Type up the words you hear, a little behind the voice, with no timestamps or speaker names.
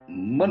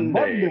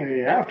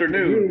Monday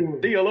afternoon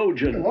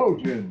theologians.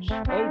 Theologians.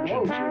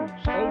 Theologians.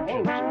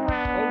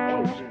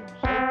 Theologians.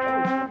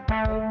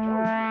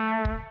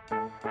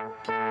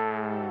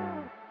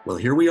 Well,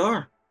 here we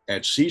are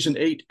at season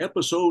 8,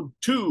 episode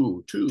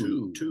 2,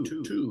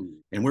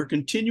 and we're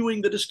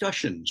continuing the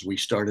discussions we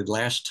started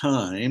last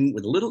time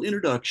with a little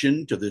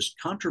introduction to this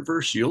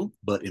controversial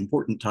but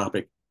important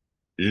topic,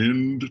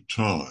 end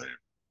times.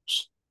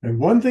 And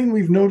one thing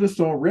we've noticed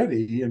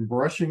already in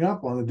brushing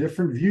up on the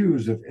different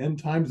views of end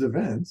times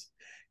events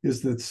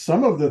is that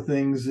some of the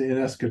things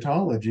in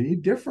eschatology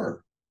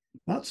differ.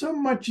 Not so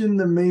much in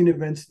the main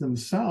events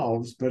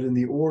themselves, but in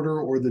the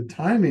order or the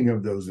timing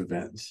of those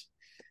events.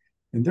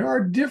 And there are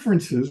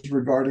differences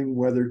regarding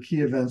whether key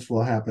events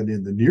will happen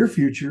in the near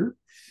future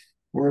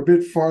or a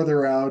bit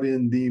farther out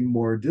in the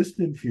more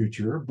distant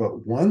future.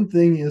 But one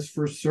thing is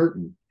for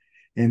certain,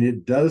 and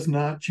it does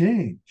not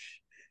change,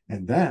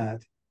 and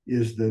that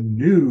is the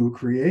new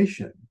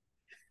creation.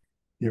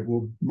 It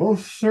will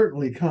most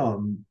certainly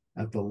come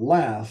at the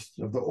last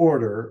of the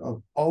order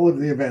of all of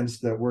the events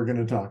that we're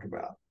going to talk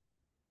about.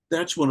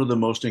 That's one of the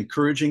most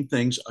encouraging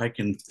things I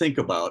can think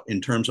about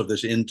in terms of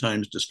this end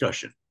times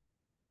discussion,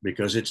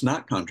 because it's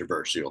not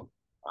controversial.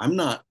 I'm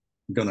not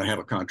going to have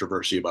a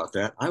controversy about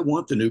that. I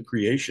want the new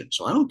creation.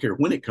 So I don't care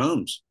when it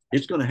comes,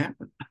 it's going to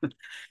happen.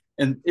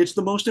 And it's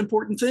the most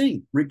important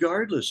thing,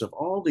 regardless of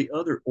all the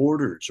other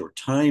orders or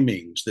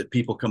timings that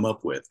people come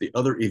up with, the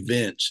other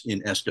events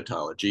in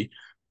eschatology.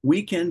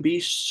 We can be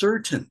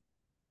certain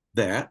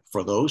that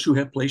for those who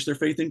have placed their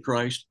faith in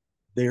Christ,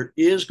 there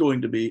is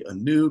going to be a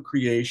new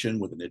creation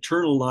with an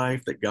eternal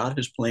life that God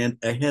has planned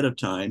ahead of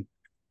time,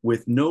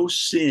 with no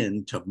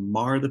sin to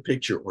mar the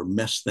picture or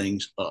mess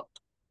things up.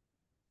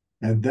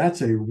 And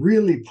that's a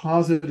really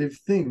positive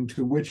thing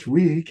to which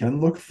we can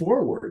look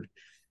forward.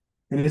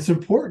 And it's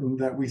important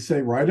that we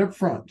say right up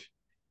front,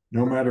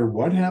 no matter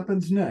what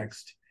happens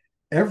next,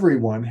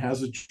 everyone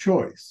has a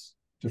choice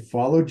to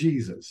follow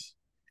Jesus.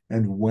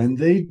 And when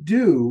they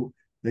do,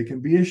 they can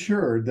be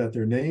assured that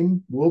their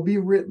name will be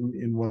written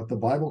in what the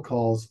Bible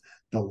calls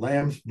the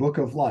Lamb's Book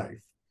of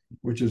Life,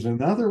 which is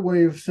another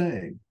way of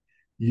saying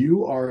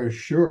you are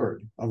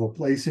assured of a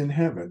place in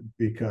heaven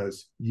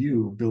because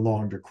you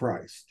belong to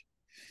Christ.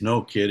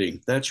 No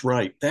kidding. That's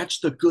right. That's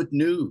the good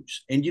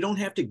news. And you don't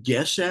have to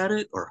guess at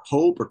it or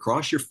hope or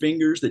cross your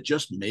fingers that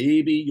just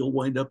maybe you'll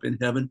wind up in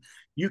heaven.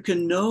 You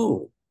can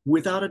know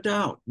without a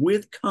doubt,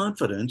 with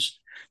confidence,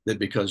 that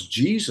because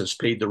Jesus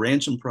paid the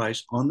ransom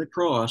price on the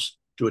cross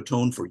to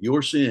atone for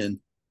your sin,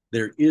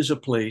 there is a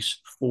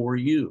place for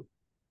you.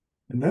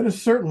 And that is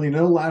certainly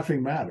no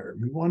laughing matter.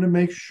 We want to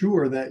make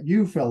sure that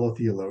you, fellow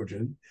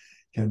theologian,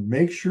 can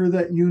make sure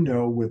that you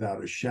know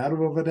without a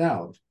shadow of a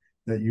doubt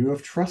that you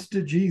have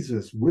trusted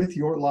Jesus with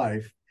your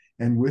life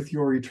and with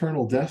your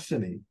eternal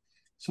destiny,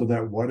 so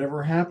that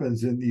whatever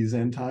happens in these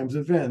end times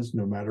events,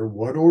 no matter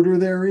what order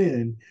they're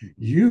in,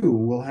 you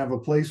will have a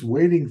place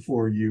waiting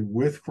for you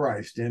with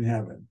Christ in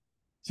heaven.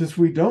 Since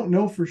we don't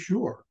know for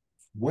sure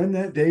when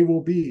that day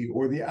will be,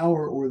 or the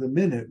hour or the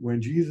minute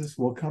when Jesus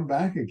will come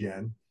back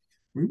again,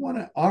 we want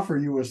to offer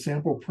you a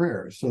sample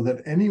prayer so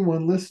that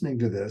anyone listening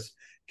to this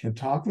can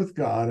talk with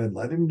God and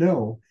let him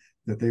know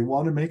that they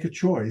want to make a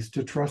choice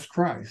to trust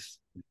Christ.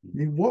 I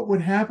mean, what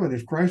would happen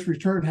if Christ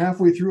returned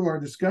halfway through our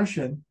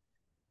discussion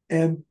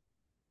and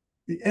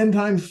the end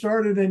times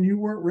started and you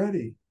weren't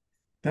ready?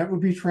 That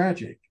would be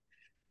tragic.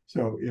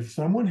 So if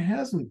someone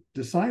hasn't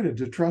decided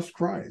to trust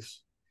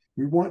Christ,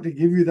 we want to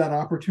give you that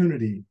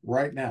opportunity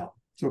right now.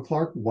 So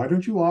Clark, why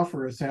don't you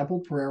offer a sample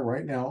prayer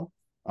right now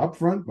up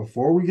front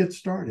before we get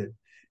started?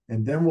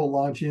 And then we'll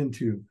launch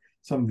into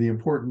some of the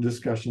important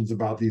discussions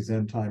about these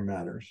end time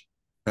matters.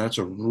 That's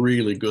a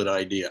really good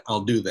idea.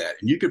 I'll do that.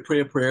 And you could pray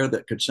a prayer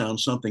that could sound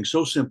something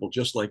so simple,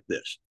 just like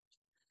this.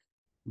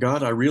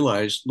 God, I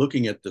realize,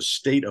 looking at the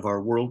state of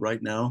our world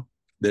right now,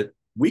 that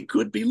we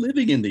could be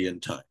living in the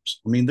end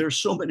times. I mean, there's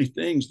so many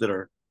things that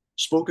are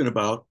spoken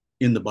about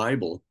in the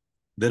Bible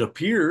that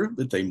appear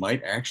that they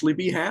might actually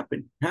be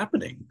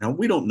happening. Now,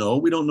 we don't know.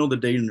 We don't know the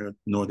day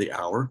nor the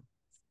hour,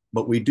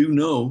 but we do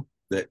know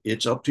that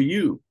it's up to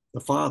you, the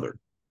Father.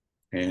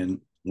 And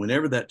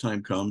whenever that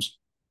time comes,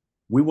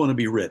 we want to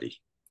be ready.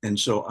 And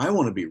so I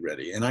want to be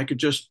ready. And I could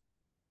just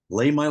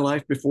lay my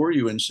life before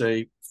you and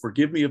say,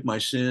 forgive me of my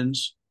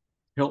sins.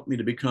 Help me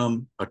to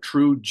become a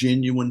true,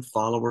 genuine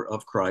follower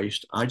of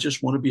Christ. I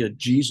just want to be a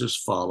Jesus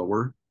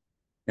follower.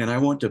 And I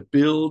want to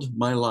build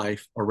my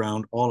life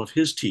around all of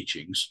his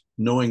teachings,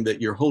 knowing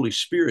that your Holy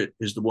Spirit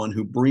is the one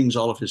who brings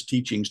all of his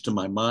teachings to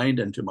my mind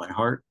and to my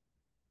heart,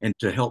 and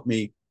to help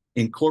me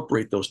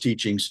incorporate those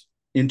teachings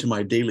into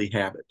my daily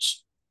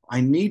habits.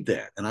 I need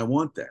that, and I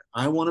want that.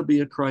 I want to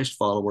be a Christ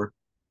follower,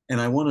 and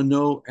I want to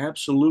know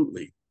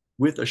absolutely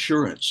with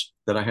assurance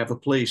that I have a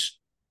place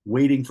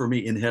waiting for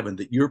me in heaven,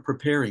 that you're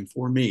preparing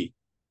for me.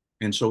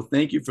 And so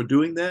thank you for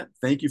doing that.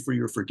 Thank you for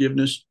your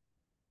forgiveness.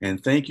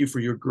 And thank you for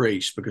your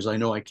grace, because I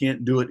know I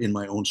can't do it in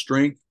my own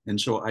strength. And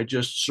so I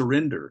just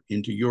surrender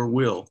into your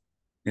will.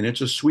 And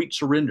it's a sweet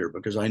surrender,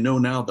 because I know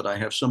now that I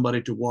have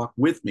somebody to walk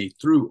with me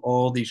through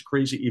all these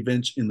crazy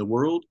events in the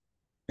world,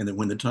 and that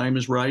when the time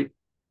is right,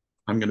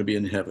 I'm going to be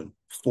in heaven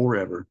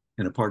forever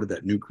and a part of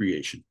that new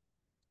creation.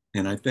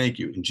 And I thank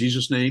you. In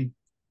Jesus' name,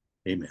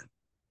 amen.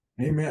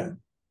 Amen.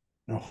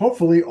 Now,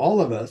 hopefully,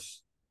 all of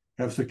us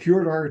have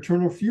secured our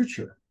eternal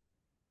future.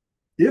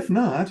 If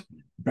not,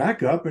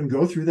 back up and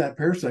go through that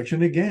prayer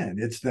section again.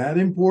 It's that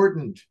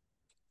important.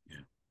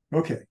 Yeah.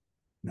 Okay,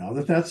 now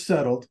that that's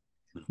settled,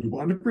 we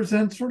want to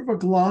present sort of a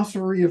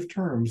glossary of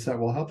terms that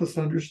will help us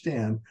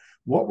understand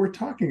what we're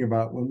talking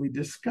about when we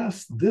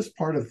discuss this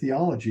part of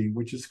theology,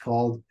 which is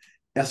called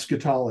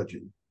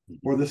eschatology,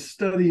 or the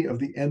study of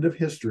the end of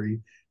history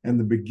and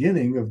the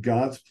beginning of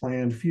God's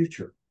planned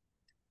future.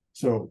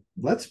 So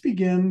let's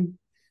begin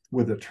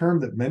with a term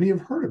that many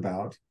have heard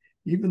about,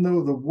 even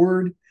though the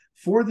word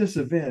for this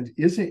event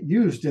isn't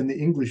used in the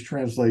English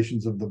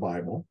translations of the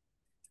Bible.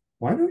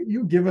 Why don't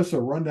you give us a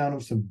rundown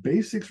of some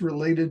basics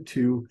related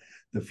to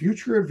the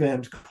future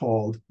event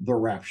called the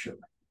rapture?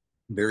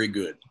 Very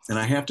good. And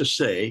I have to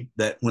say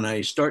that when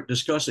I start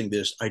discussing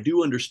this, I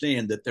do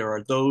understand that there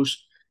are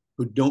those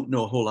who don't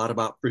know a whole lot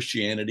about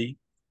Christianity.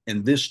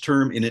 And this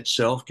term in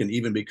itself can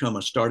even become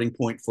a starting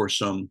point for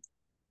some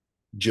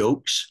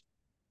jokes,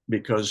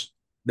 because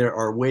there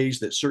are ways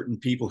that certain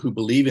people who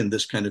believe in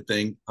this kind of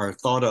thing are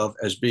thought of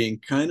as being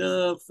kind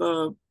of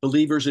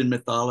believers in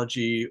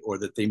mythology, or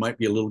that they might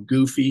be a little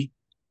goofy.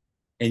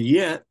 And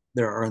yet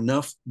there are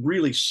enough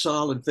really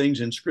solid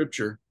things in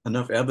Scripture,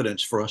 enough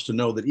evidence for us to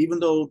know that even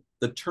though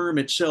the term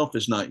itself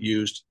is not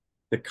used,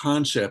 the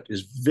concept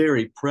is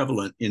very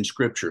prevalent in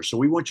Scripture. So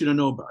we want you to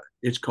know about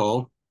it. It's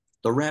called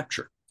the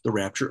rapture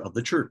of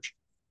the church.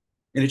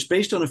 And it's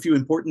based on a few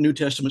important New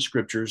Testament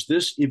scriptures.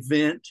 This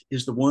event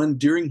is the one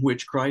during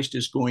which Christ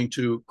is going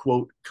to,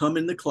 quote, come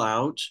in the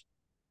clouds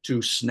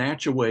to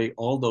snatch away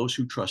all those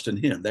who trust in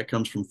him. That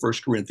comes from 1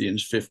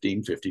 Corinthians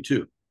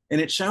 15:52. And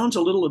it sounds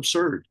a little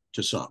absurd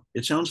to some.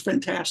 It sounds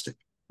fantastic,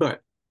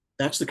 but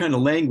that's the kind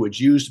of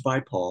language used by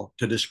Paul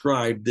to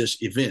describe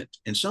this event.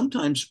 And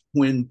sometimes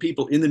when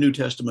people in the New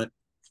Testament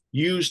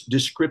use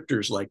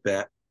descriptors like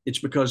that, it's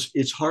because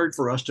it's hard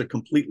for us to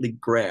completely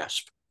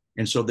grasp.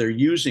 And so they're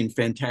using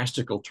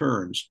fantastical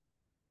terms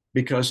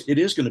because it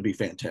is going to be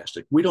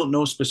fantastic. We don't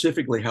know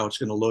specifically how it's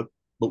going to look,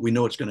 but we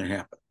know it's going to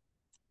happen.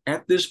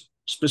 At this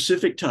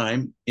specific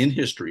time in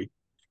history,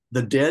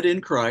 the dead in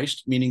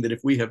Christ, meaning that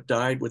if we have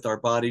died with our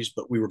bodies,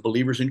 but we were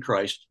believers in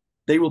Christ,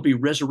 they will be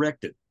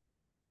resurrected.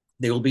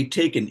 They will be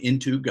taken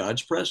into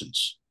God's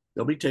presence.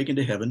 They'll be taken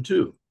to heaven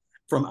too.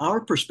 From our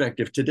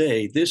perspective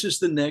today, this is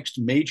the next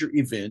major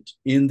event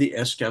in the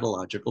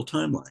eschatological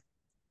timeline.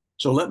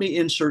 So let me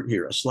insert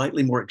here a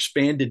slightly more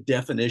expanded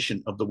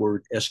definition of the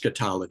word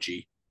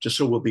eschatology, just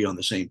so we'll be on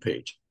the same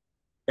page.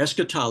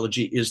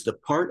 Eschatology is the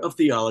part of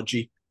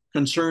theology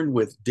concerned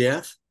with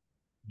death,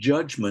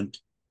 judgment,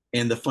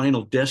 and the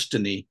final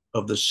destiny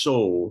of the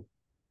soul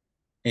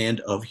and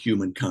of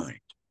humankind.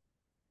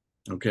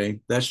 Okay,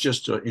 that's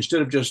just,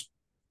 instead of just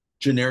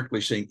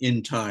generically saying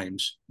end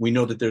times, we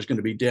know that there's going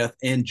to be death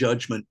and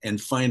judgment and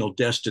final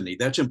destiny.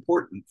 That's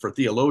important for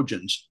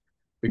theologians,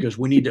 because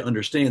we need to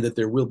understand that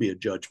there will be a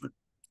judgment.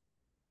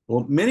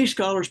 Well, many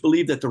scholars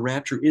believe that the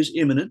rapture is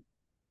imminent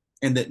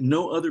and that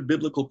no other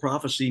biblical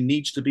prophecy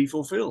needs to be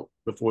fulfilled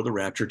before the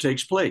rapture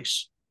takes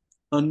place.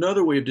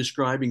 Another way of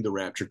describing the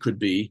rapture could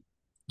be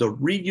the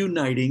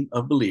reuniting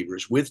of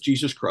believers with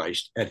Jesus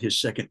Christ at his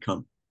second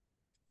coming.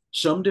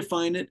 Some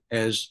define it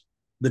as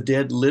the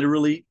dead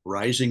literally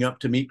rising up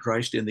to meet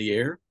Christ in the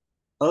air.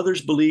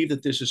 Others believe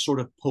that this is sort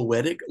of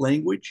poetic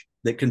language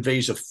that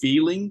conveys a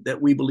feeling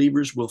that we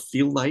believers will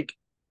feel like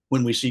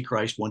when we see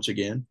Christ once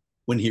again,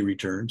 when he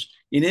returns.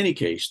 In any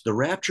case, the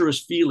rapturous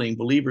feeling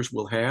believers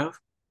will have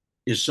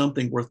is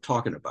something worth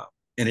talking about,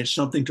 and it's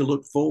something to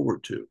look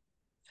forward to.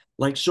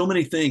 Like so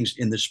many things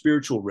in the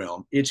spiritual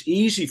realm, it's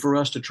easy for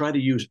us to try to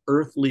use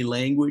earthly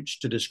language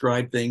to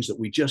describe things that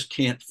we just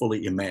can't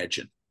fully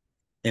imagine.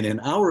 And in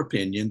our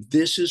opinion,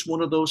 this is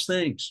one of those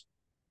things.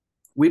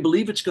 We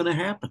believe it's going to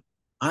happen.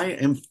 I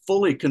am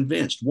fully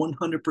convinced,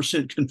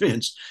 100%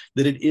 convinced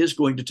that it is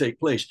going to take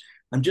place.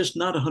 I'm just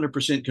not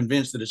 100%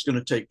 convinced that it's going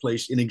to take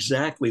place in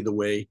exactly the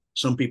way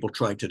some people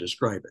try to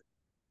describe it.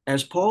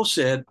 As Paul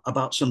said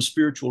about some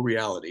spiritual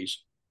realities,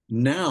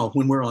 now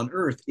when we're on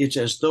earth, it's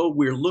as though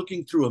we're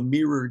looking through a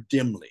mirror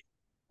dimly,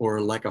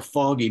 or like a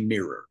foggy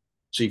mirror.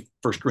 See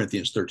 1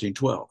 Corinthians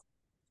 13:12.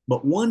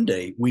 But one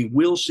day we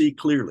will see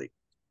clearly.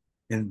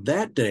 And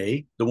that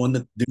day, the one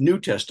that the New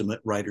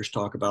Testament writers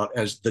talk about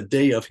as the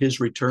day of his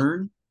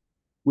return,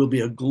 will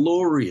be a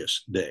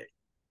glorious day.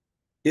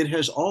 It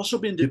has also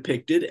been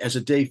depicted as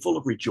a day full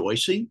of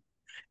rejoicing,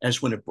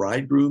 as when a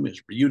bridegroom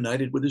is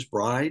reunited with his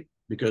bride,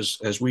 because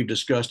as we've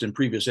discussed in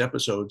previous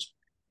episodes,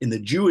 in the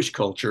Jewish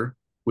culture,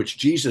 which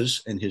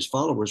Jesus and his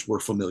followers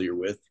were familiar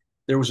with,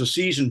 there was a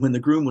season when the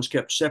groom was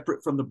kept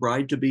separate from the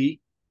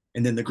bride-to-be,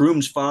 and then the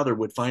groom's father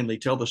would finally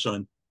tell the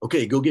son,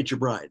 okay, go get your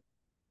bride.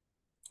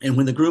 And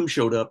when the groom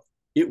showed up,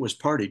 it was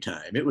party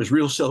time. It was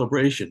real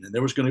celebration, and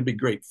there was going to be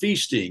great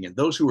feasting, and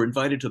those who were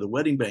invited to the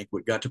wedding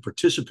banquet got to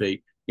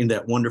participate in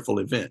that wonderful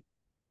event.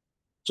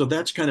 So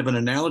that's kind of an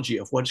analogy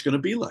of what it's going to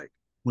be like.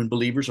 when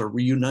believers are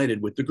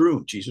reunited with the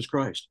groom, Jesus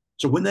Christ.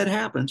 So when that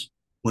happens,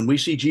 when we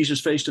see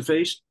Jesus face to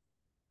face,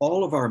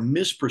 all of our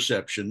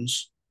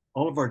misperceptions,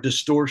 all of our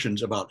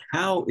distortions about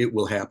how it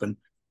will happen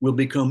will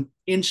become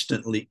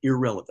instantly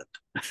irrelevant.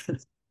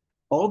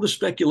 All the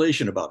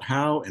speculation about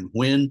how and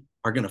when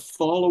are going to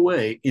fall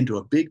away into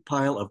a big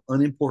pile of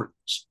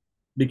unimportance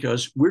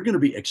because we're going to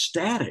be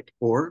ecstatic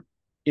or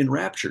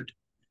enraptured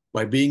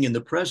by being in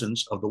the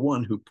presence of the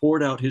one who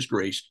poured out his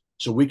grace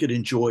so we could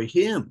enjoy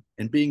him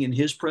and being in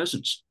his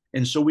presence.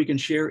 And so we can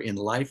share in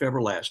life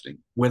everlasting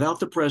without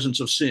the presence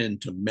of sin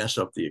to mess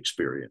up the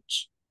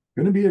experience.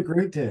 Going to be a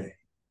great day.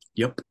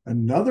 Yep.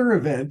 Another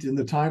event in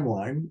the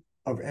timeline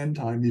of end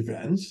time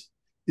events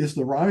is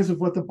the rise of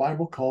what the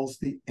Bible calls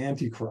the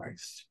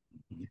Antichrist.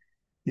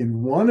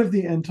 In one of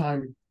the end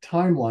time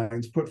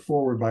timelines put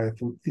forward by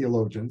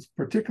theologians,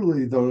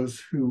 particularly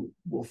those who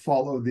will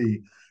follow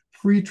the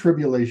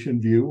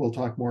pre-tribulation view, we'll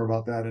talk more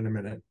about that in a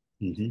minute.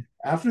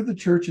 After the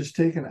church is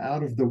taken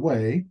out of the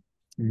way,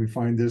 and we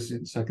find this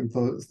in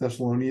 2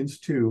 Thessalonians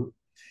 2,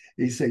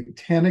 a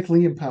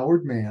satanically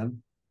empowered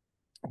man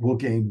will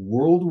gain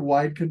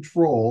worldwide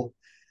control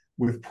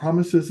with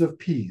promises of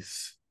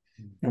peace.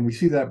 And we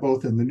see that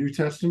both in the New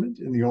Testament,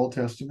 in the Old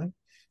Testament,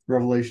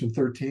 Revelation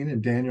 13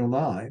 and Daniel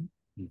 9.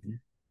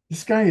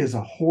 This guy is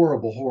a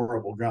horrible,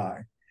 horrible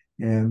guy.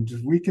 And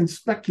we can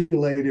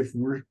speculate if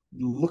we're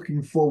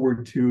looking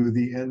forward to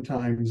the end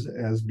times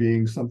as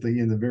being something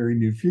in the very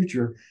near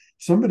future,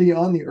 somebody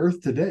on the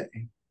earth today.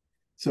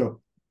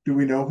 So do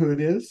we know who it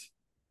is?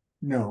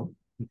 No.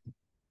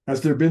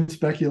 Has there been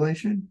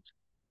speculation?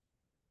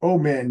 Oh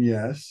man,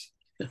 yes.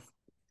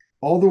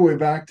 All the way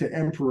back to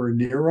Emperor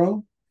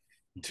Nero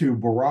to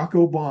Barack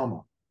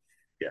Obama.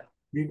 Yeah.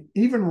 I mean,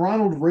 even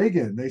Ronald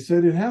Reagan, they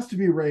said it has to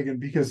be Reagan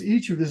because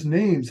each of his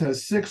names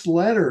has 6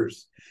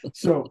 letters.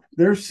 So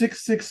there's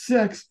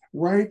 666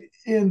 right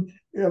in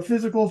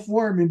physical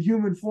form, in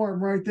human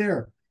form right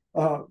there.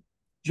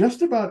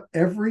 Just about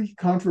every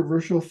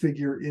controversial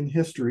figure in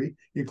history,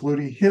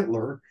 including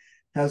Hitler,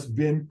 has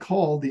been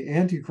called the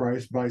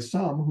Antichrist by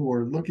some who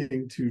are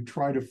looking to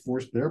try to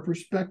force their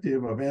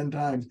perspective of end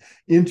times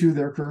into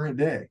their current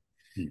day.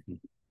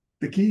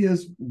 The key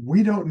is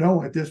we don't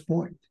know at this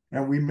point,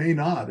 and we may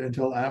not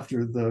until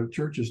after the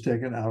church is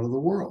taken out of the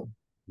world.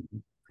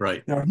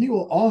 Right. Now, he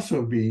will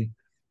also be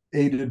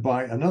aided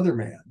by another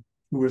man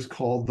who is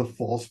called the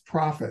false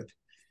prophet.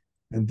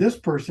 And this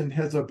person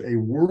heads up a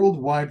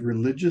worldwide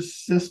religious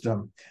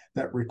system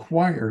that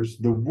requires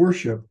the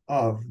worship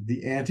of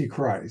the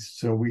Antichrist.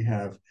 So we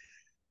have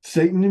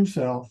Satan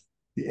himself,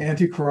 the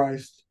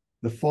Antichrist,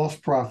 the false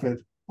prophet,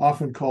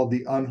 often called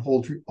the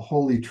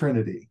unholy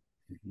Trinity.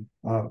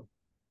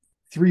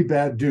 3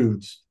 bad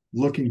dudes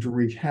looking to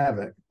wreak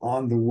havoc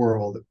on the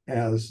world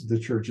as the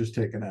church is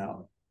taken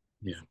out.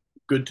 Yeah,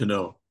 good to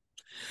know.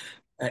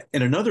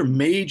 And another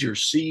major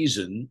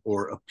season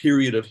or a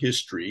period of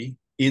history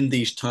in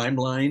these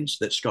timelines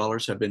that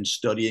scholars have been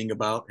studying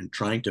about and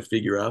trying to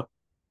figure out,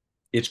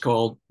 it's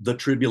called the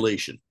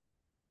tribulation.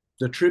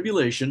 The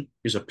tribulation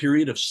is a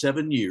period of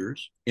 7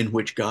 years in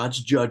which God's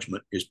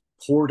judgment is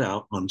poured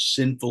out on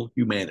sinful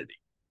humanity.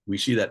 We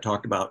see that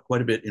talked about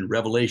quite a bit in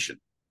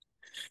Revelation.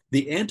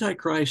 The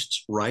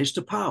Antichrist's rise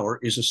to power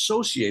is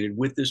associated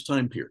with this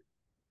time period.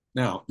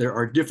 Now, there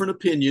are different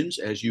opinions,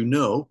 as you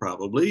know,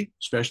 probably,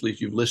 especially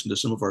if you've listened to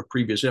some of our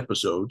previous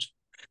episodes.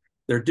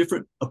 There are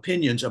different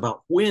opinions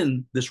about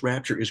when this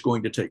rapture is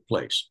going to take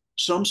place.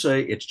 Some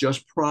say it's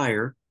just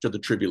prior to the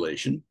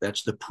tribulation.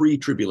 That's the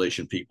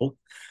pre-tribulation people.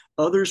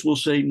 Others will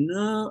say,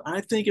 no,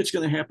 I think it's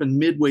going to happen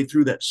midway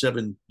through that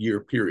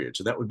 7-year period.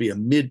 So that would be a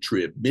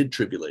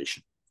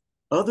mid-tribulation.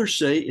 Others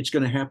say it's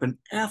going to happen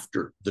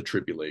after the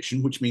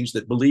tribulation, which means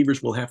that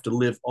believers will have to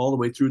live all the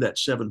way through that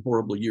 7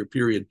 horrible year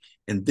period,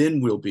 and then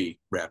we'll be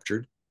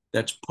raptured.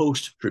 That's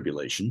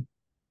post-tribulation.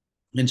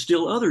 And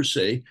still others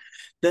say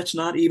that's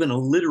not even a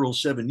literal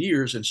 7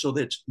 years, and so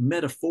that's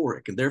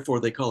metaphoric, and therefore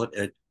they call it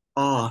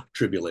an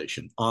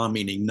tribulation,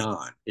 meaning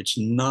non. It's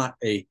not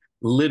a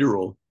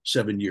literal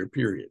 7-year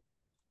period.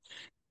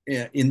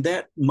 In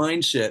that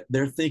mindset,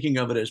 they're thinking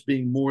of it as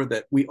being more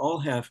that we all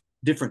have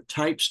different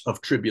types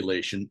of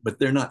tribulation, but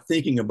they're not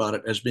thinking about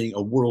it as being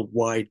a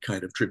worldwide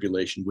kind of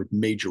tribulation with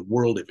major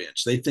world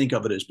events. They think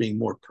of it as being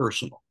more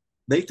personal.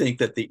 They think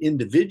that the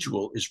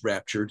individual is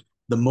raptured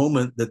the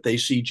moment that they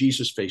see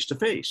Jesus face to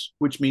face,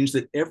 which means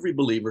that every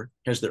believer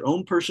has their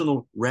own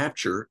personal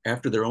rapture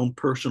after their own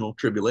personal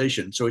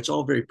tribulation. So it's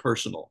all very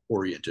personal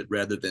oriented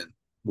rather than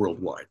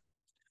worldwide.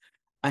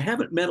 I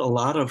haven't met a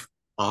lot of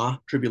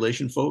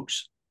tribulation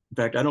folks. In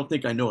fact, I don't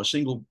think I know a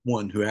single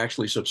one who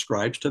actually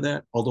subscribes to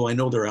that, although I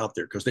know they're out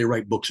there because they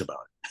write books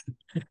about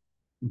it.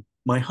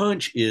 My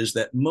hunch is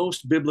that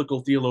most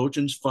biblical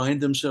theologians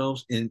find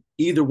themselves in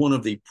either one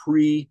of the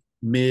pre,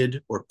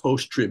 mid, or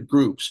post-trib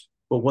groups.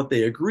 But what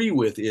they agree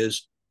with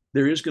is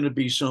there is going to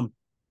be some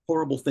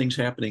horrible things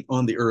happening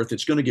on the earth.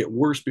 It's going to get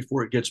worse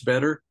before it gets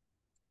better.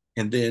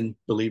 And then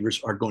believers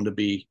are going to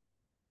be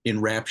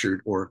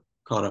enraptured or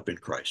caught up in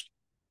Christ.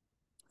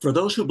 For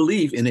those who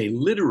believe in a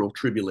literal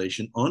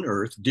tribulation on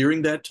earth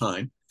during that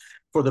time,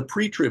 For the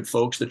pre-trib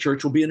folks, the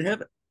church will be in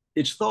heaven.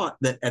 It's thought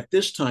that at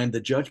this time,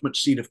 the judgment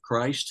seat of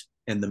Christ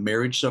and the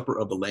marriage supper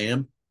of the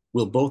Lamb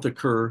will both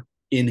occur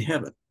in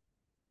heaven.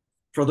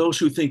 For those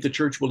who think the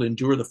church will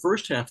endure the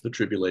first half of the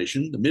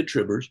tribulation, the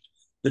mid-tribbers,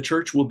 the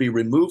church will be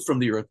removed from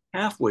the earth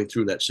halfway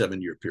through that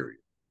 7-year period.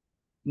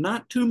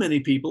 Not too many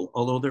people,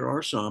 although there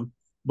are some,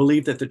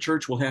 believe that the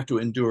church will have to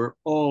endure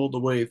all the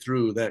way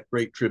through that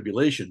great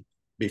tribulation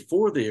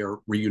before they are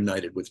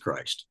reunited with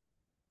Christ.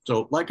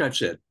 So, like I've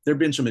said, there have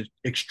been some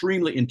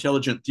extremely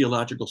intelligent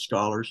theological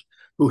scholars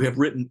who have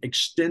written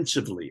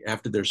extensively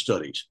after their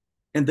studies,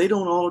 and they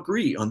don't all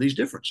agree on these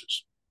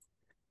differences.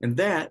 And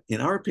that,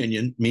 in our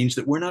opinion, means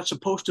that we're not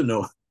supposed to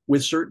know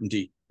with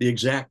certainty the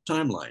exact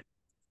timeline.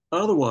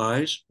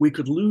 Otherwise, we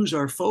could lose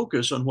our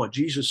focus on what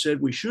Jesus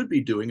said we should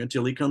be doing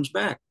until he comes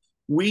back.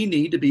 We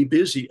need to be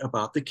busy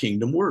about the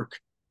kingdom work,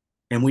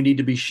 and we need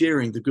to be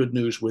sharing the good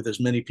news with as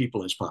many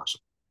people as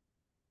possible.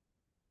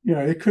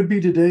 Yeah, it could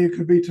be today, it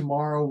could be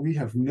tomorrow. We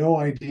have no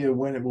idea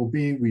when it will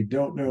be. We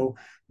don't know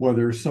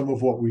whether some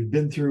of what we've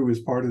been through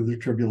is part of the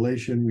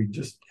tribulation.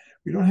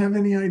 We don't have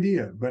any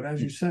idea. But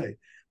as you say,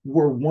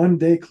 we're one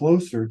day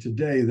closer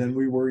today than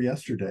we were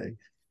yesterday.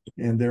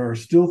 And there are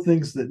still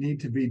things that need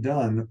to be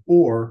done,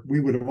 or we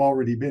would have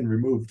already been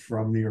removed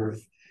from the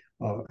earth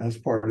as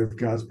part of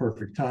God's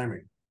perfect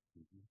timing.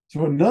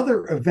 So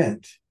another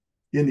event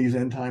in these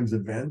end times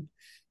events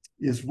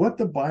is what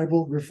the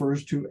Bible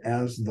refers to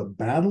as the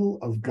Battle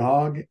of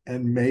Gog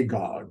and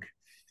Magog.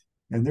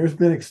 And there's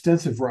been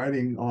extensive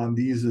writing on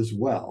these as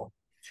well.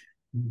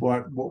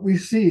 But what we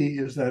see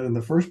is that in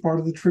the first part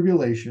of the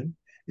tribulation,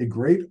 a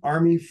great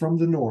army from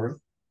the north,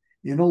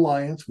 in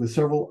alliance with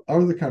several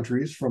other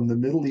countries from the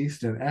Middle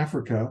East and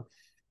Africa,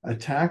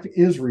 attacked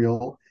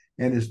Israel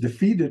and is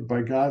defeated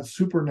by God's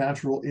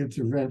supernatural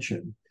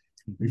intervention.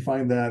 We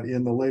find that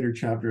in the later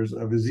chapters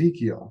of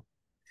Ezekiel.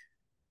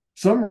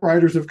 Some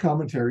writers of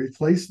commentary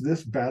place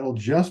this battle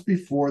just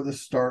before the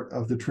start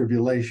of the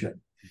tribulation.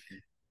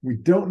 We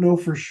don't know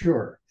for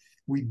sure.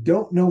 We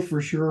don't know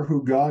for sure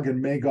who Gog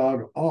and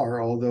Magog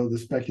are, although the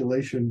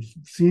speculation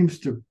seems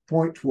to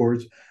point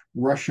towards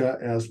Russia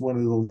as one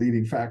of the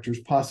leading factors,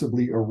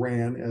 possibly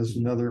Iran as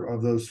another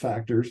of those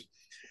factors.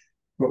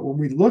 But when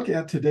we look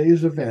at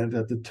today's event,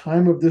 at the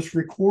time of this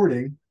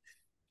recording,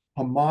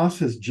 Hamas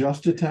has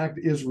just attacked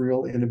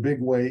Israel in a big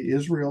way.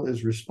 Israel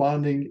is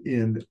responding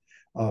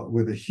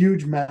with a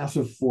huge,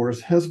 massive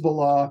force.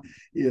 Hezbollah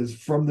is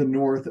from the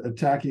north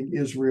attacking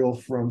Israel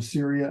from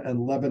Syria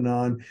and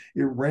Lebanon.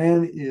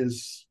 Iran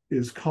is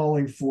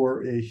calling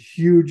for a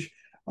huge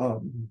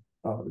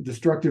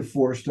destructive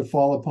force to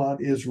fall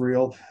upon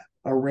Israel.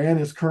 Iran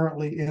is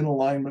currently in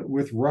alignment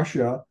with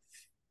Russia.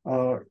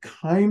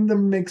 Kind of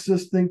makes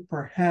us think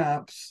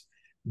perhaps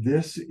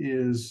this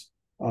is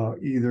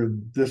either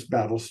this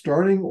battle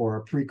starting or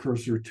a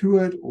precursor to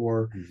it,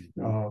 or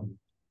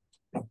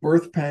a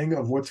birth pang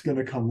of what's going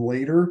to come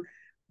later.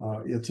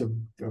 It's a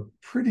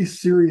pretty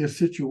serious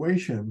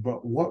situation,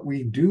 but what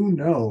we do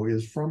know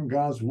is from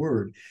God's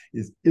word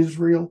is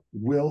Israel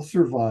will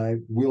survive,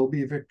 will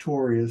be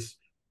victorious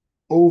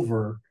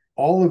over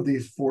all of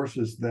these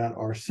forces that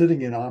are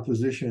sitting in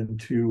opposition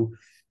to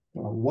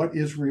what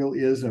Israel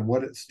is and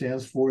what it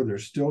stands for. They're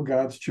still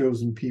God's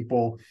chosen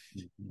people.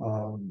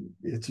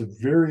 It's a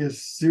very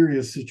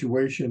serious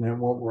situation. And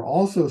what we're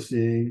also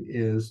seeing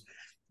is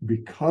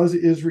because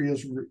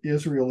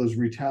Israel is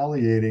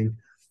retaliating,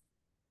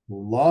 a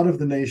lot of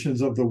the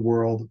nations of the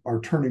world are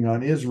turning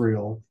on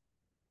Israel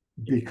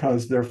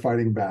because they're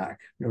fighting back.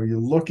 You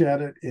look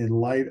at it in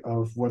light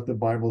of what the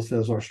Bible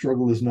says, our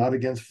struggle is not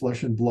against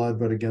flesh and blood,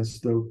 but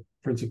against the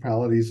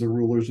principalities, the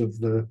rulers of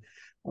the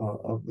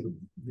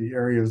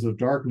areas of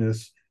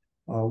darkness.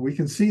 We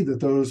can see that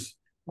those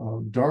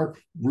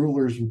dark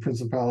rulers and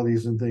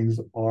principalities and things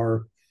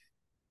are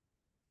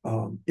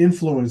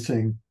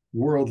influencing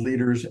world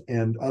leaders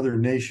and other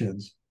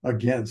nations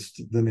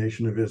against the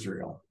nation of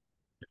Israel.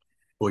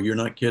 Well, you're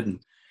not kidding.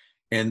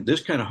 And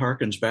this kind of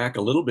harkens back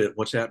a little bit.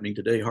 What's happening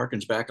today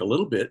harkens back a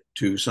little bit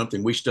to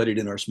something we studied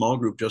in our small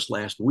group just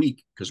last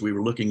week, because we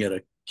were looking at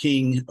a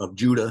king of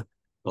Judah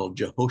called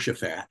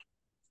Jehoshaphat.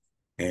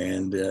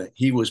 And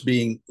he was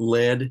being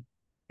led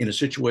in a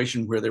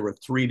situation where there were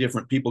 3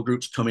 different people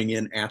groups coming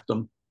in at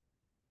them,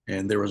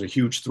 and there was a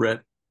huge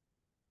threat.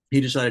 He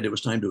decided it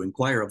was time to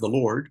inquire of the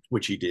Lord,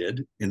 which he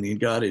did. And then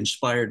God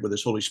inspired with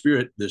his Holy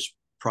Spirit this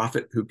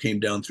prophet who came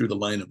down through the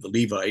line of the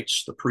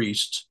Levites, the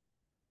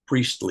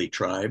priestly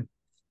tribe.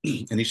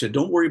 And he said,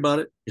 don't worry about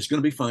it. It's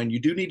going to be fine. You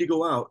do need to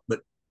go out, but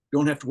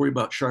don't have to worry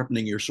about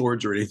sharpening your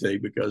swords or anything,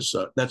 because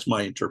that's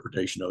my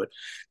interpretation of it.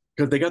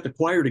 Because they got the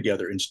choir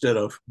together instead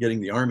of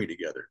getting the army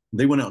together.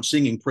 They went out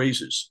singing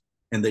praises,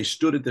 and they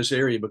stood at this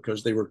area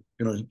because they were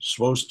going to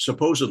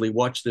supposedly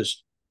watch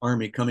this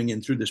army coming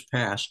in through this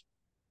pass.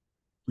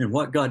 And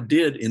what God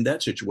did in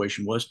that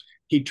situation was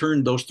he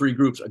turned those 3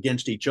 groups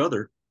against each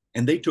other,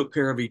 and they took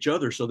care of each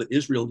other so that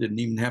Israel didn't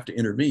even have to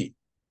intervene.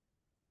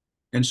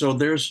 And so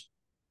there's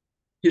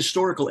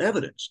historical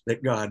evidence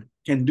that God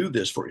can do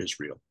this for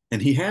Israel,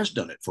 and he has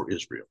done it for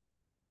Israel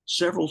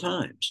several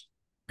times.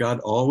 God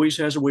always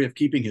has a way of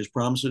keeping his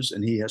promises,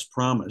 and he has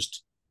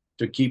promised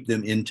to keep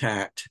them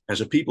intact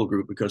as a people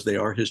group because they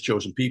are his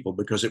chosen people,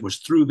 because it was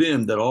through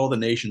them that all the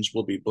nations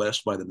will be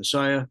blessed by the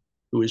Messiah,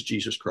 who is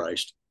Jesus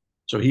Christ.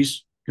 So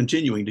he's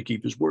continuing to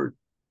keep his word.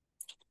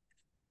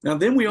 Now,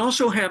 then we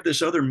also have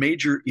this other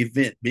major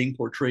event being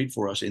portrayed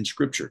for us in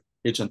Scripture.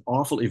 It's an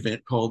awful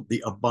event called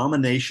the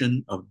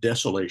abomination of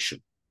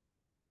desolation.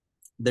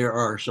 There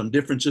are some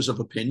differences of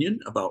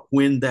opinion about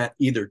when that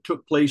either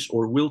took place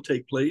or will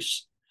take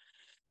place.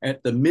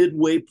 At the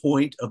midway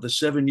point of the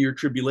 7-year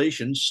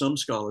tribulation, some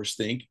scholars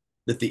think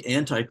that the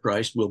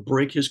Antichrist will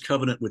break his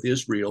covenant with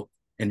Israel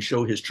and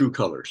show his true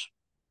colors.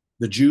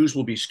 The Jews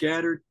will be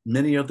scattered.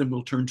 Many of them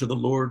will turn to the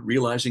Lord,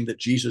 realizing that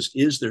Jesus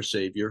is their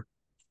Savior.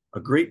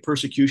 A great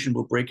persecution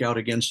will break out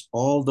against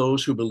all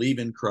those who believe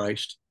in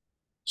Christ.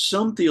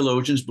 Some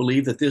theologians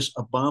believe that this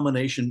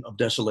abomination of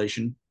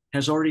desolation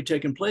has already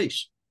taken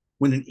place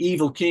when an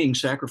evil king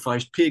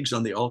sacrificed pigs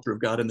on the altar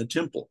of God in the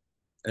temple,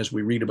 as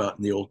we read about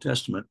in the Old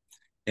Testament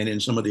and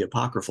in some of the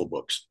apocryphal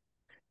books.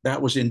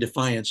 That was in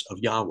defiance of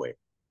Yahweh.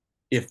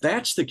 If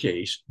that's the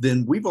case,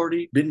 then we've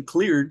already been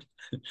cleared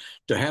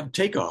to have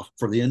takeoff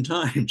for the end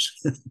times.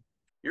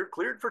 You're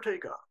cleared for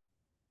takeoff.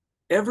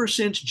 Ever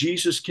since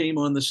Jesus came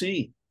on the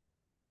scene,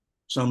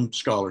 some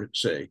scholars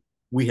say,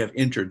 we have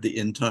entered the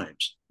end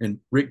times. And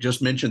Rick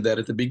just mentioned that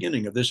at the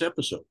beginning of this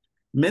episode.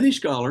 Many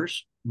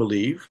scholars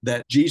believe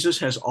that Jesus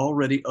has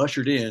already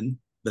ushered in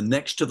the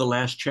next to the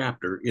last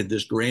chapter in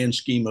this grand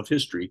scheme of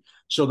history,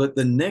 so that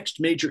the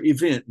next major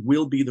event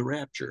will be the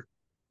rapture,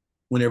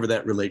 whenever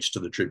that relates to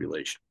the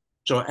tribulation.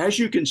 So as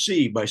you can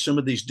see by some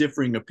of these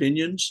differing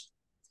opinions,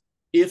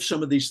 if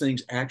some of these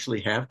things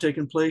actually have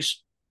taken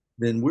place,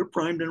 then we're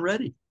primed and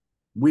ready.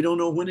 We don't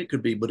know when it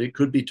could be, but it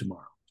could be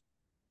tomorrow.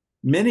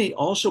 Many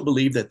also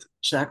believe that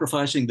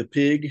sacrificing the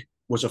pig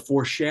was a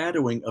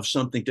foreshadowing of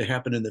something to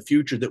happen in the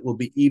future that will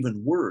be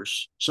even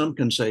worse. Some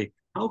can say,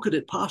 how could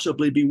it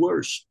possibly be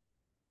worse?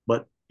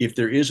 But if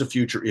there is a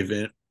future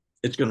event,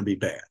 it's going to be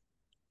bad.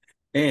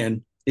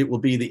 And it will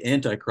be the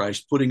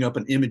Antichrist putting up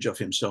an image of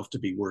himself to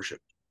be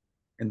worshiped.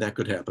 And that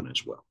could happen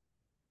as well.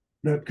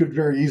 That could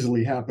very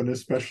easily happen,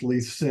 especially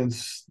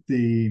since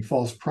the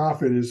false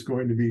prophet is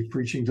going to be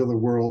preaching to the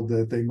world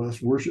that they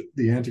must worship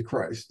the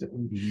Antichrist.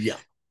 Yeah.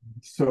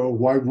 So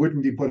why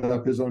wouldn't he put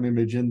up his own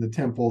image in the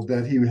temple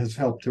that he has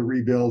helped to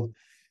rebuild,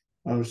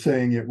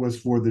 saying it was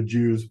for the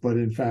Jews, but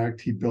in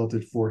fact, he built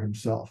it for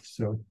himself.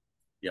 So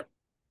yep.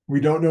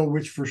 We don't know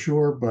which for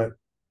sure, but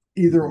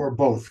either or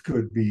both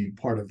could be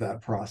part of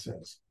that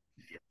process.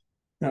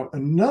 Now,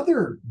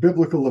 another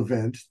biblical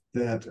event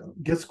that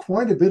gets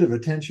quite a bit of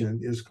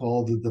attention is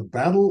called the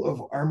Battle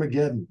of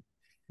Armageddon.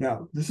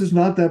 Now, this is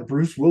not that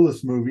Bruce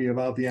Willis movie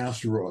about the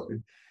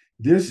asteroid.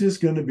 This is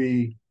going to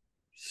be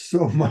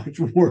so much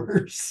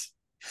worse.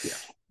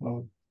 Yeah.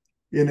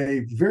 In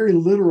a very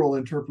literal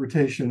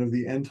interpretation of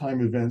the end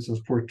time events as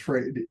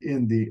portrayed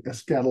in the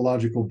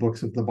eschatological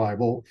books of the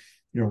Bible,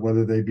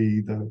 whether they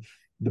be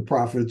the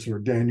prophets or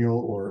Daniel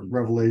or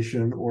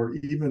Revelation or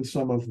even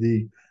some of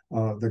the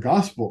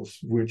Gospels,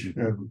 which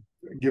have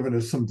given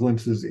us some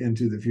glimpses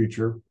into the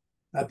future.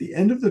 At the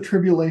end of the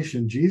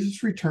tribulation,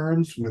 Jesus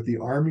returns with the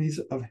armies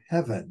of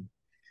heaven.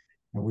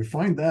 And we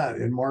find that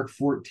in Mark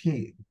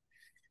 14.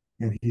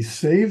 And he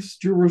saves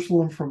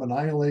Jerusalem from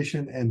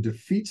annihilation and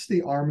defeats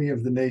the army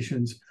of the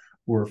nations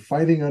who are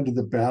fighting under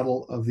the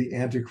battle of the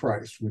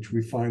Antichrist, which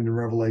we find in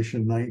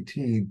Revelation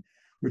 19,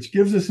 which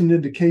gives us an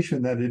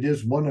indication that it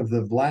is one of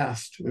the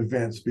last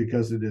events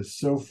because it is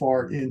so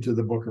far into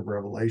the book of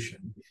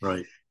Revelation.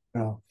 Right.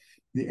 Now,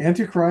 the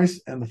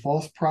Antichrist and the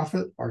false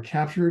prophet are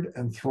captured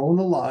and thrown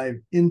alive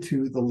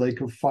into the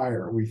lake of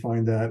fire. We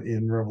find that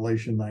in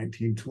Revelation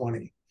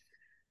 19:20.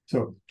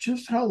 So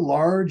just how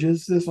large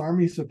is this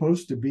army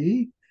supposed to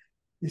be?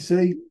 You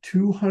say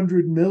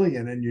 200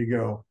 million, and you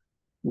go,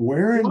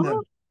 where in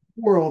the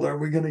world are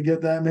we going to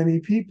get that many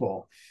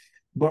people?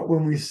 But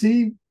when we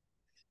see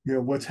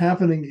what's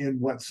happening in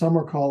what some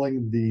are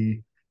calling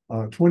the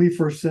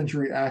 21st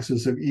century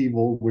axis of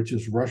evil, which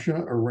is Russia,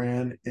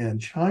 Iran,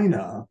 and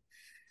China,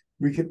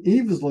 we can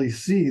easily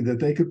see that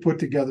they could put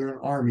together an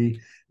army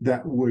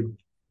that would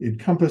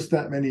encompass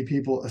that many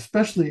people,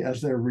 especially as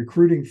they're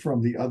recruiting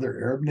from the other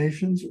Arab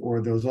nations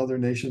or those other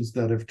nations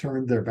that have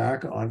turned their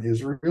back on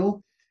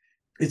Israel.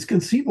 It's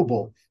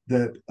conceivable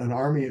that an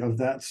army of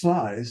that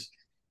size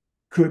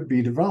could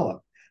be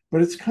developed,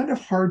 but it's kind of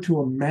hard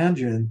to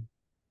imagine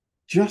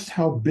just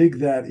how big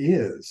that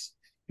is.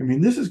 I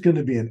mean, this is going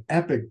to be an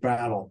epic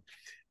battle.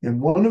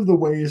 And one of the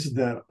ways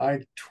that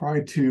I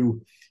try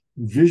to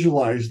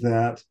visualize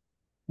that,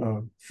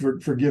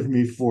 forgive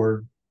me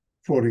for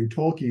quoting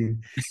Tolkien,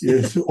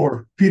 is,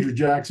 or Peter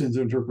Jackson's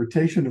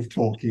interpretation of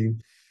Tolkien.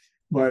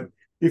 But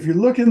if you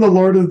look in the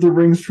Lord of the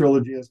Rings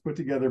trilogy as put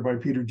together by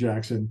Peter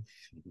Jackson,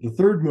 the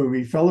third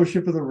movie,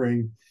 Fellowship of the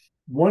Ring,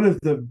 one of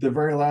the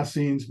very last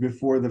scenes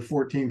before the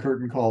 14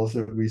 curtain calls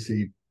that we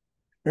see,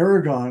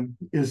 Aragorn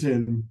is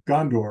in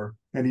Gondor,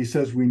 and he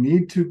says we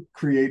need to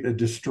create a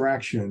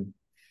distraction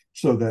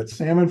so that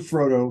Sam and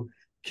Frodo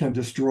can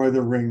destroy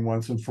the ring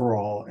once and for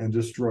all and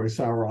destroy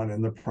Sauron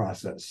in the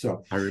process.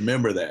 So I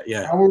remember that.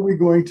 Yeah. how are we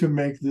going to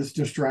make this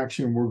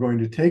distraction? We're going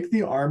to take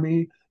the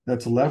army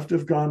that's left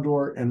of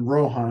Gondor and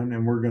Rohan,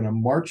 and we're going to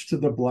march to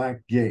the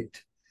Black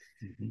Gate.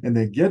 Mm-hmm. And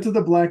they get to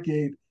the Black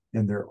Gate,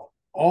 and they're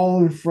all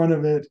in front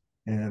of it,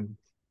 and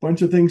a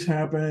bunch of things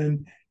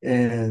happen,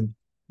 and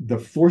the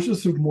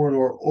forces of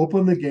Mordor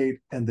open the gate,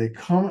 and they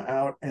come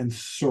out and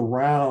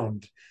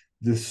surround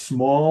this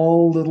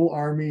small little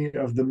army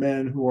of the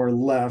men who are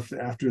left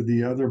after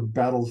the other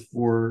battles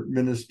for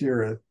Minas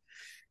Tirith.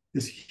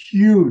 This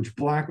huge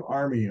black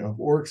army of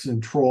orcs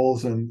and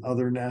trolls and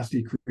other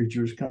nasty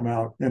creatures come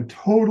out and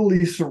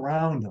totally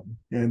surround them.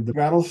 And the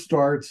battle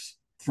starts.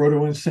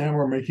 Frodo and Sam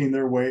are making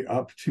their way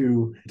up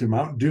to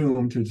Mount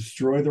Doom to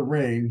destroy the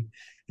ring.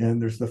 And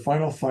there's the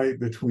final fight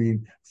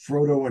between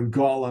Frodo and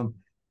Gollum.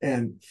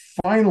 And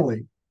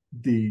finally,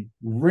 the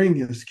ring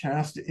is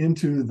cast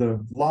into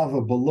the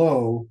lava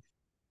below,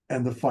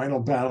 and the final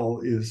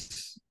battle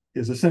is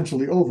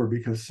essentially over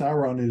because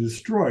Sauron is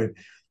destroyed.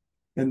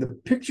 And the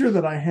picture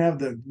that I have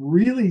that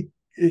really,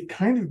 it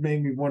kind of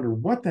made me wonder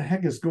what the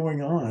heck is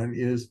going on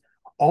is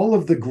all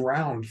of the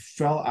ground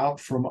fell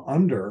out from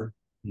under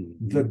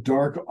the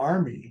dark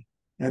army.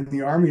 And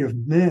the army of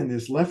men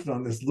is left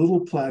on this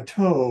little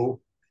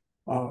plateau,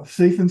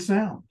 safe and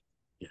sound.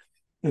 Yeah.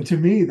 And to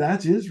me,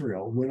 that's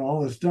Israel when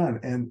all is done.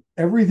 And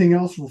everything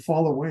else will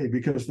fall away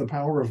because the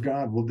power of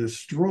God will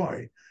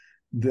destroy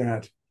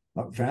that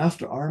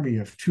vast army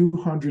of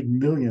 200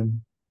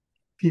 million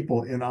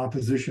people in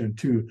opposition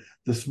to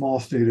the small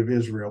state of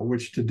Israel,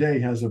 which today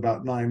has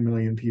about 9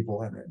 million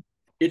people in it.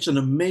 It's an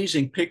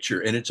amazing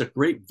picture, and it's a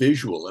great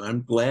visual, and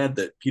I'm glad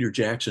that Peter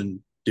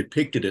Jackson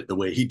depicted it the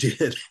way he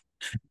did,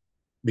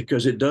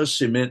 because it does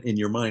cement in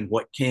your mind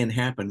what can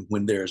happen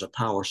when there's a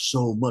power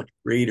so much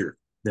greater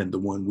than the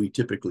one we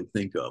typically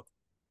think of.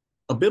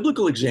 A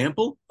biblical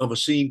example of a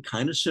scene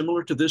kind of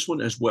similar to this one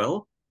as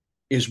well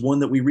is one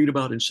that we read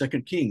about in 2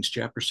 Kings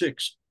chapter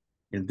 6.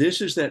 And this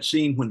is that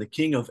scene when the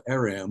king of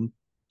Aram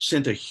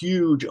sent a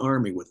huge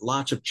army with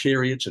lots of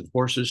chariots and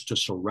horses to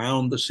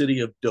surround the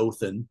city of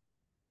Dothan.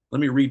 Let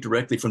me read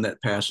directly from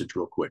that passage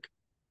real quick.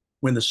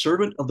 When the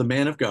servant of the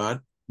man of God,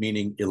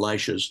 meaning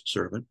Elisha's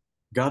servant,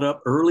 got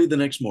up early the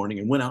next morning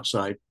and went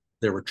outside,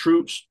 there were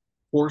troops,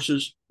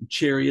 horses, and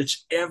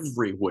chariots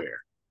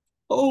everywhere.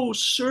 "Oh,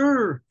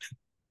 sir,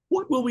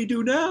 what will we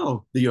do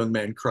now?" the young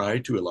man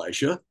cried to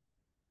Elisha.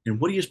 "And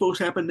what do you suppose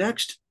happened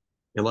next?"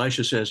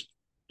 Elisha says,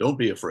 "Don't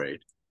be afraid,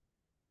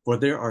 for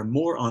there are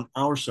more on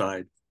our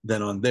side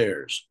than on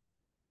theirs."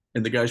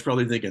 And the guy's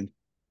probably thinking,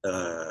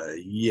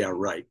 yeah,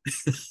 right.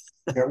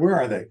 Yeah, where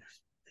are they?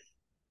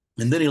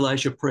 And then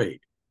Elisha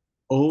prayed,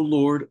 "Oh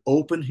Lord,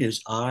 open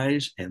his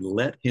eyes and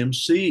let him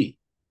see."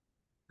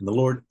 And the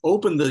Lord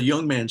opened the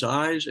young man's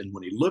eyes, and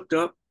when he looked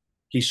up,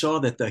 he saw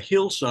that the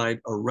hillside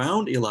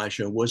around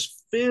Elisha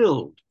was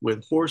filled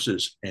with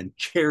horses and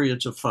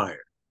chariots of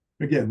fire.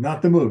 Again,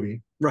 not the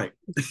movie. Right.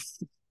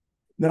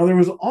 Now, there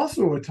was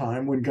also a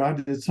time when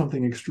God did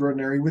something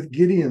extraordinary with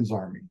Gideon's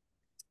army.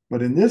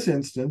 But in this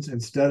instance,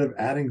 instead of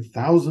adding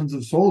thousands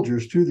of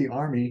soldiers to the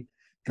army,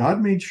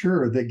 God made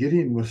sure that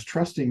Gideon was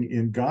trusting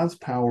in God's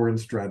power and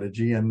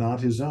strategy and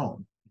not his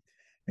own.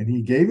 And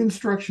he gave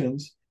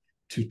instructions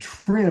to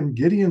trim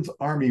Gideon's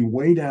army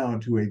way down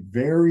to a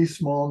very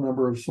small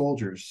number of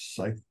soldiers.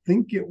 I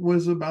think it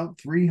was about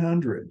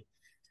 300.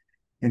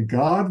 And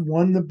God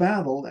won the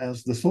battle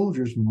as the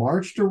soldiers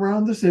marched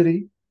around the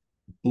city,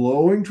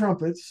 blowing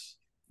trumpets.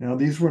 Now,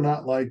 these were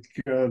not like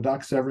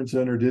Doc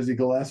Severinsen or Dizzy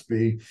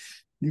Gillespie.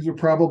 These were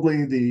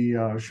probably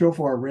the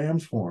shofar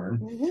ram's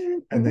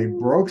horn. And they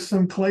broke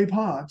some clay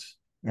pots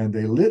and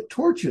they lit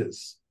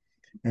torches.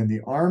 And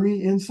the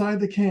army inside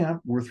the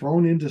camp were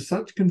thrown into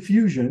such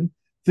confusion,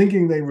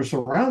 thinking they were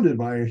surrounded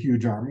by a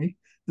huge army,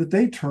 that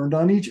they turned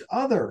on each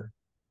other.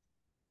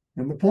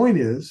 And the point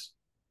is,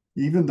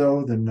 even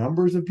though the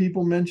numbers of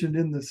people mentioned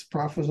in this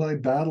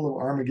prophesied battle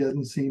of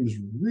Armageddon seems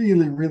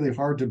really, really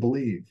hard to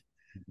believe,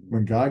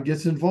 when God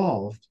gets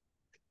involved,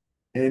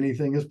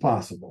 anything is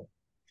possible.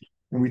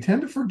 And we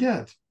tend to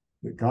forget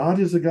that God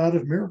is a God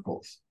of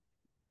miracles,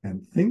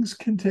 and things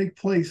can take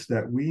place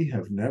that we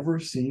have never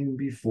seen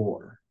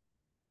before.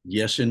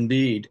 Yes,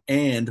 indeed.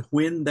 And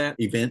when that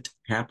event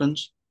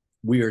happens,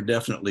 we are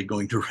definitely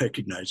going to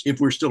recognize,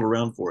 if we're still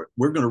around for it,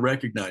 we're going to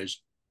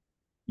recognize,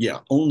 yeah,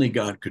 only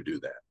God could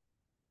do that.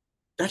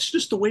 That's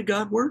just the way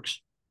God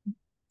works.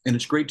 And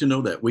it's great to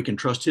know that we can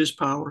trust his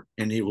power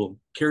and he will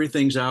carry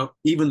things out.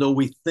 Even though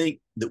we think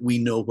that we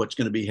know what's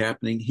going to be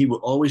happening, he will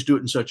always do it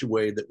in such a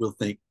way that we'll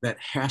think that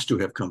has to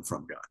have come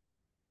from God.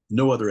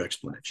 No other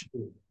explanation.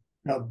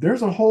 Now,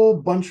 there's a whole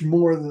bunch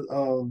more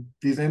of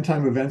these end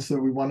time events that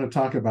we want to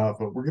talk about,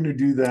 but we're going to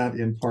do that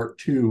in part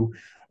 2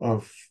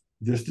 of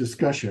this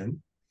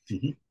discussion,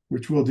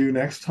 which we'll do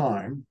next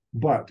time.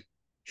 But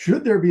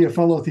should there be a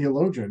fellow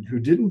theologian who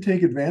didn't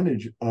take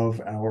advantage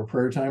of our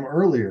prayer time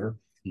earlier,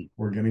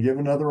 we're going to give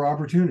another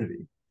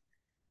opportunity.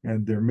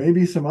 And there may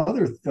be some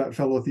other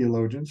fellow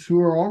theologians who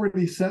are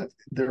already set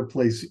their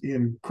place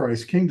in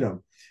Christ's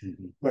kingdom.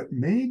 But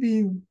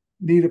maybe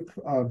need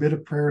a bit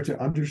of prayer to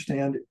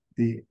understand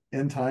the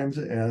end times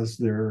as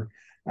they're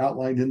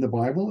outlined in the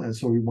Bible. And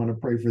so we want to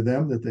pray for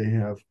them that they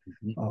have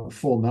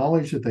full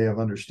knowledge, that they have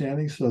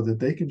understanding, so that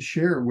they can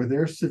share with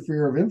their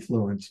sphere of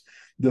influence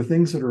the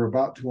things that are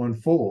about to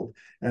unfold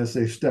as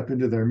they step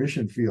into their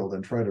mission field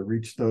and try to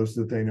reach those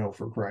that they know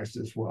for Christ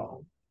as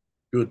well.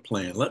 Good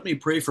plan. Let me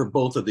pray for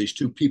both of these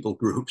two people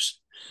groups.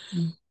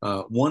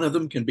 One of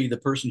them can be the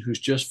person who's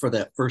just for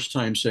that first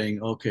time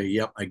saying, okay,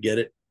 yep, I get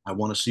it. I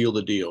want to seal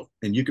the deal.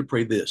 And you could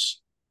pray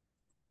this: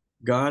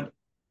 God,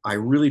 I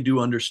really do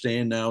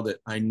understand now that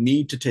I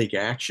need to take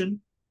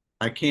action.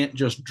 I can't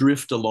just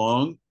drift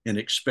along and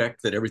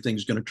expect that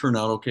everything's going to turn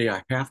out okay.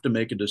 I have to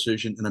make a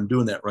decision, and I'm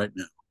doing that right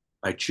now.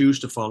 I choose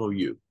to follow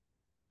you.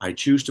 I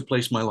choose to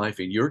place my life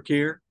in your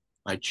care.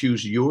 I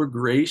choose your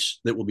grace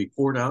that will be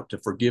poured out to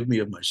forgive me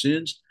of my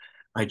sins.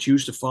 I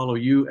choose to follow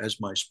you as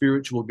my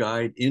spiritual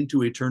guide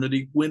into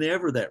eternity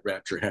whenever that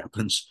rapture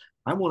happens.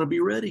 I want to be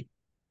ready.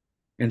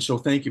 And so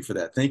thank you for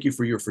that. Thank you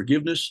for your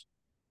forgiveness.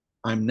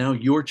 I'm now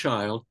your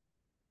child,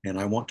 and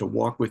I want to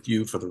walk with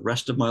you for the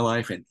rest of my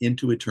life and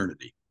into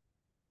eternity.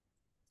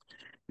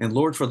 And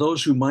Lord, for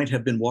those who might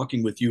have been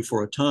walking with you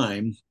for a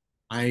time,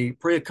 I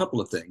pray a couple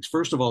of things.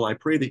 First of all, I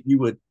pray that you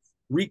would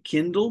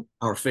rekindle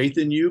our faith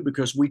in you,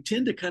 because we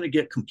tend to kind of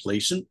get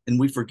complacent and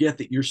we forget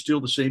that you're still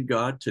the same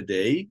God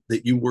today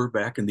that you were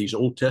back in these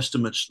Old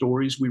Testament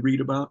stories we read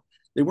about.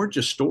 They weren't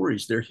just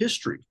stories, they're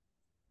history.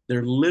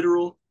 They're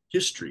literal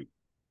history.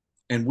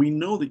 And we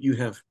know that you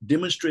have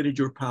demonstrated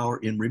your power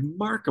in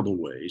remarkable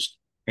ways,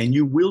 and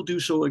you will do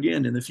so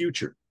again in the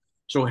future.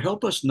 So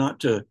help us not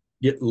to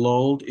get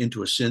lulled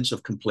into a sense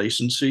of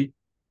complacency,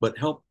 but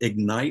help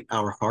ignite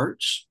our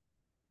hearts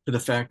to the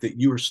fact that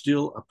you are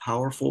still a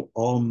powerful,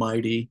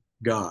 almighty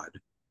God.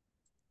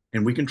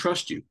 And we can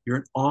trust you. You're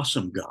an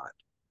awesome God.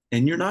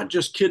 And you're not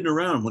just kidding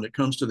around when it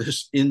comes to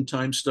this end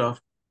time stuff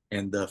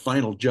and the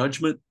final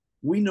judgment.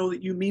 We know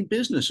that you mean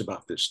business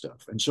about this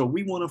stuff. And so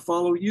we want to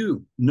follow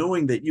you,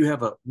 knowing that you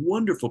have a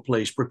wonderful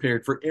place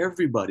prepared for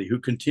everybody who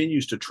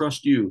continues to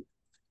trust you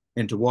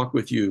and to walk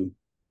with you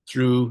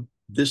through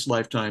this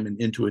lifetime and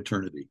into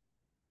eternity.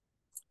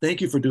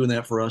 Thank you for doing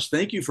that for us.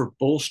 Thank you for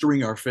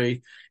bolstering our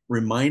faith,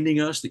 reminding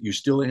us that you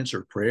still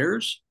answer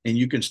prayers and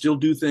you can still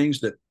do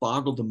things that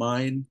boggle the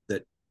mind,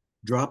 that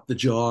drop the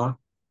jaw,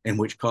 and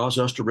which cause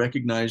us to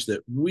recognize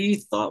that we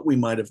thought we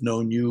might have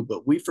known you,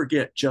 but we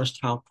forget just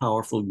how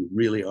powerful you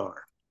really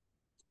are.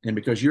 And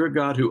because you're a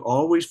God who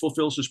always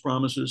fulfills his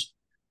promises,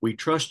 we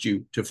trust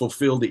you to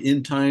fulfill the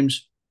end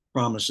times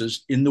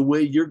promises in the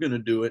way you're going to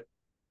do it,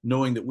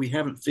 knowing that we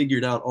haven't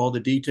figured out all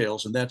the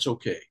details, and that's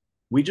okay.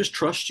 We just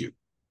trust you.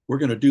 We're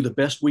going to do the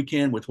best we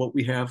can with what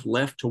we have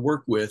left to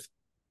work with,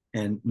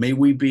 and may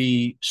we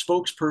be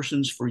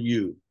spokespersons for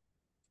you,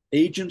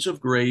 agents of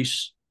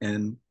grace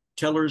and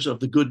tellers of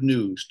the good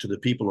news to the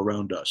people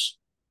around us.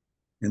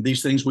 And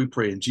these things we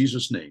pray in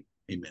Jesus' name.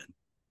 Amen.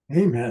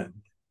 Amen.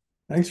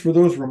 Thanks for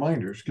those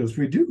reminders, because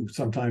we do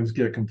sometimes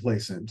get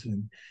complacent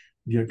and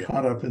get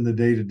caught up in the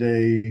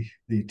day-to-day,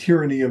 the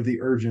tyranny of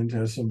the urgent,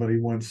 as somebody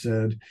once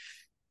said.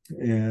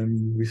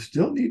 And we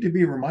still need to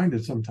be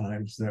reminded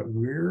sometimes that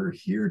we're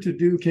here to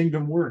do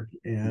kingdom work.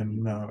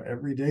 And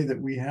every day that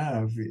we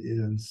have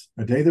is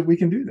a day that we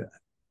can do that.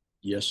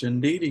 Yes,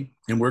 indeedy.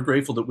 And we're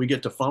grateful that we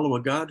get to follow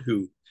a God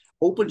who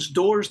opens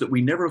doors that we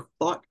never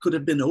thought could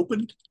have been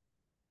opened.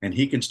 And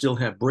he can still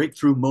have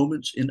breakthrough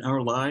moments in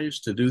our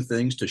lives to do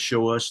things to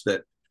show us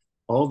that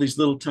all these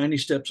little tiny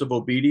steps of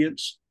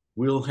obedience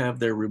will have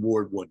their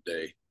reward one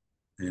day.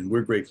 And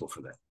we're grateful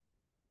for that.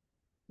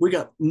 We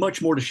got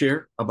much more to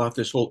share about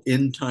this whole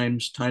end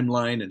times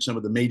timeline and some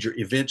of the major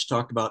events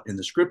talked about in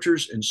the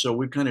scriptures. And so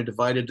we've kind of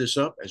divided this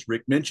up, as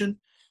Rick mentioned.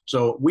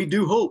 So we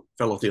do hope,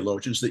 fellow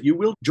theologians, that you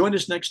will join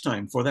us next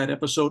time for that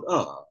episode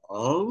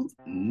of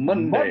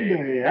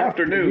Monday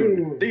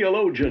afternoon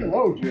Theologians.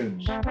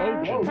 Theologians.